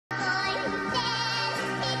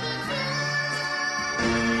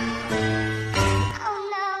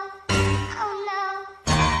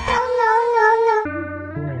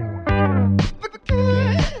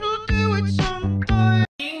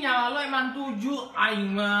setuju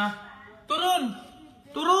aing mah. Turun.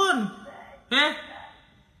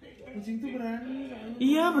 Kucing tuh berani.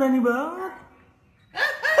 Iya, berani banget.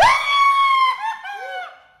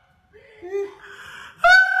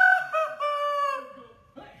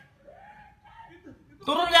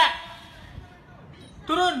 Turun nggak?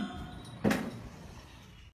 Turun.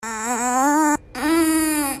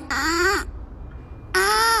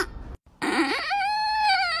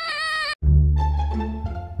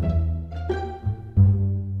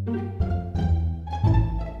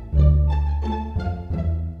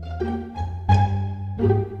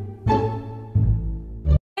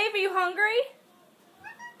 Babe, are you hungry?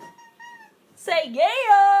 Say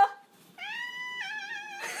yeah.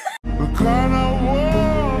 Because I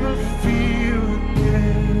wanna feel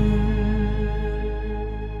again.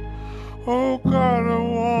 Oh God, I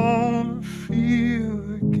wanna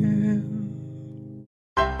feel again.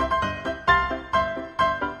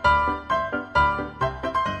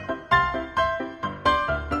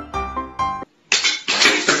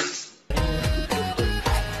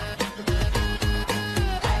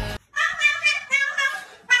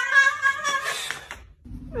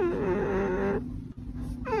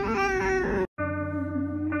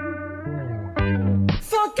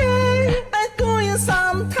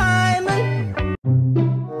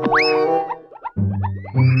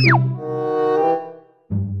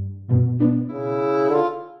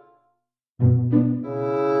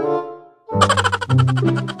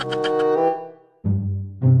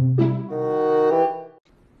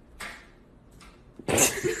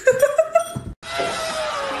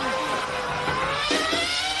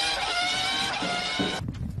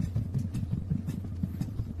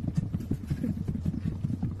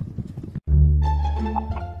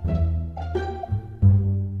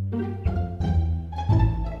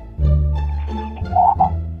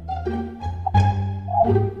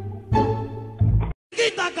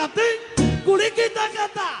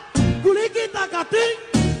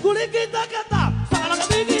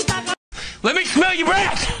 Let me smell your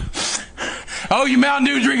breath! Oh, you Mountain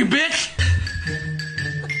Dew drinking bitch!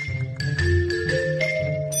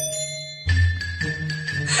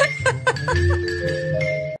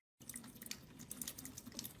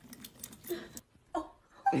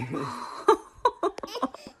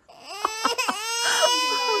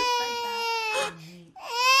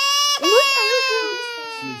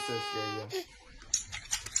 She's so scary.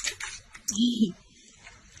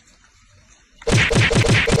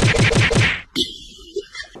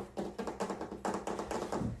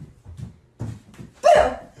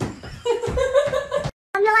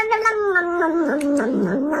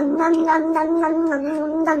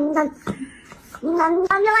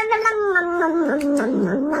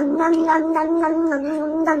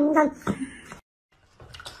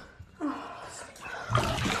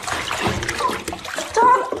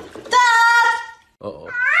 Uh-oh.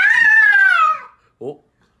 Oh.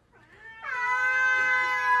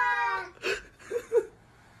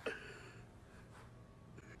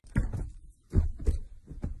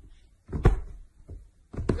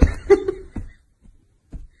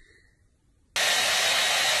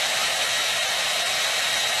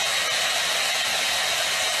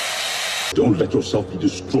 Don't let yourself be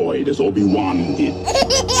destroyed as Obi-Wan did.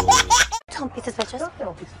 Don't be suspicious.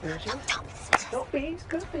 Don't be suspicious. Don't be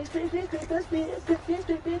suspicious. Don't be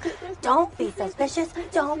suspicious. Don't be suspicious.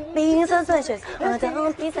 Don't be suspicious.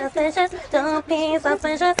 Don't be suspicious. Don't be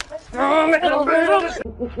suspicious.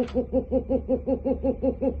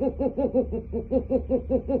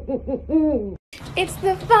 It's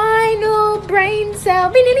the final brain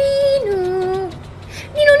cell.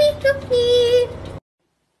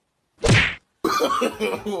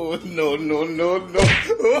 Oh, no.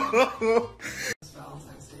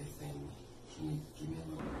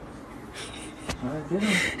 Alright, get him.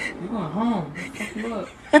 You're going home. Fuck you up.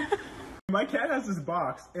 My cat has this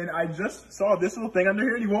box, and I just saw this little thing under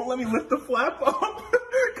here, and he won't let me lift the flap up.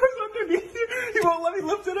 Because underneath it, he won't let me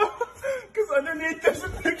lift it up. Because underneath there's a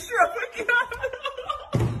picture of a cat.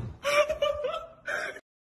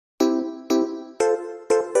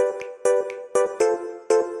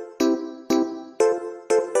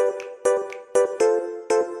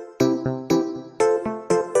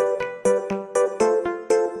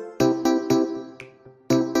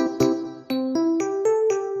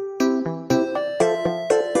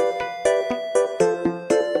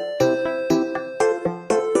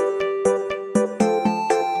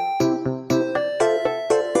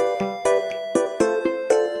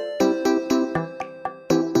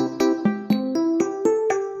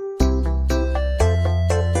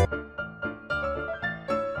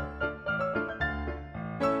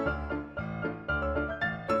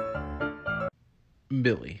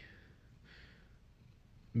 Billy.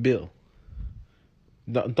 Bill.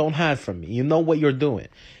 Don't hide from me. You know what you're doing.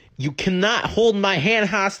 You cannot hold my hand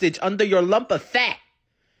hostage under your lump of fat.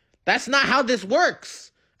 That's not how this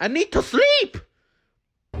works. I need to sleep.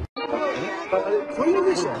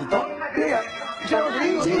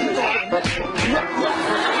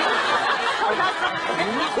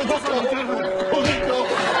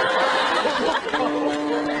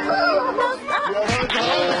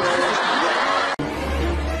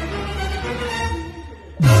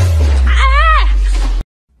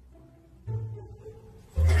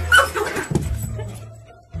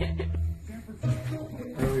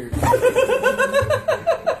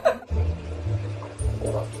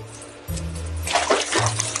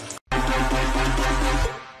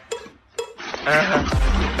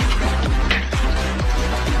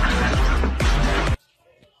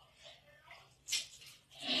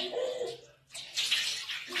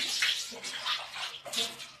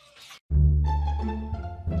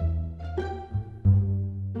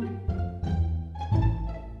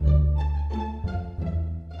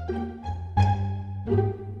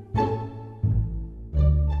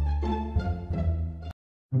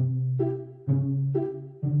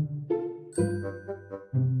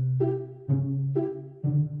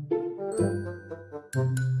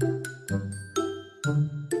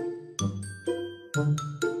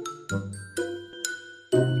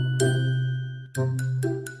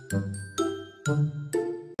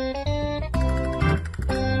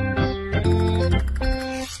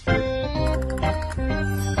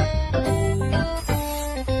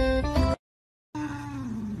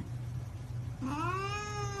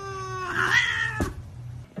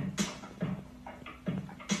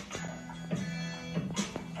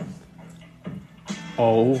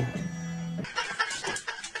 Oh.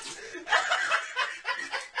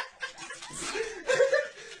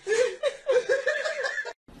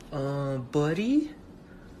 Buddy?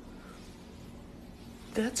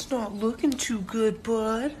 That's not looking too good,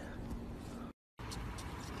 bud.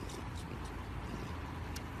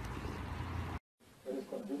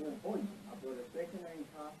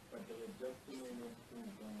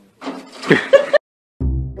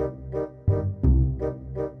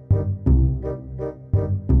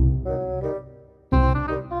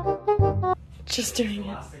 Just doing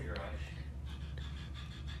it.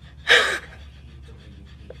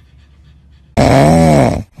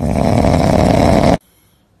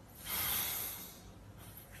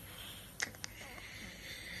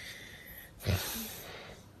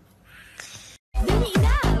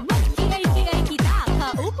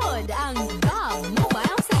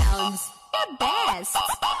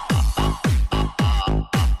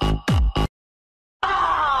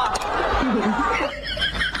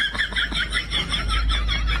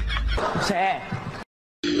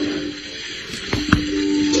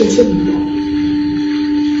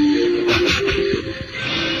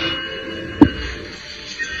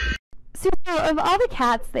 So, of all the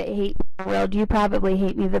cats that hate me in the world, you probably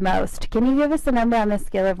hate me the most. Can you give us a number on a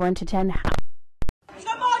scale of 1 to 10? To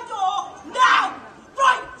my door, now!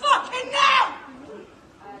 Right fucking now!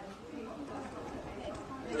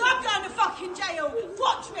 I'm going to fucking jail!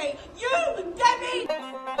 Watch me! You, Debbie!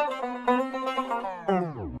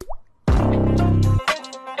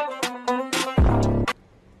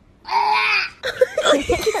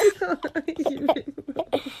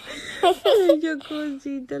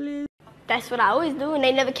 That's what I always do, and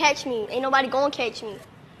they never catch me. Ain't nobody gonna catch me.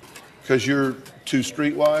 Because you're too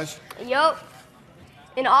streetwise? Yup.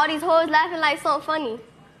 And all these hoes laughing like something funny.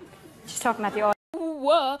 She's talking about the audio.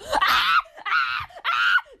 Whoa.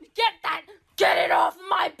 Get that! Get it off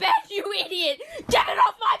my bed, you idiot! Get it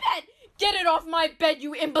off my bed! Get it off my bed,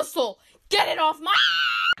 you imbecile! Get it off my...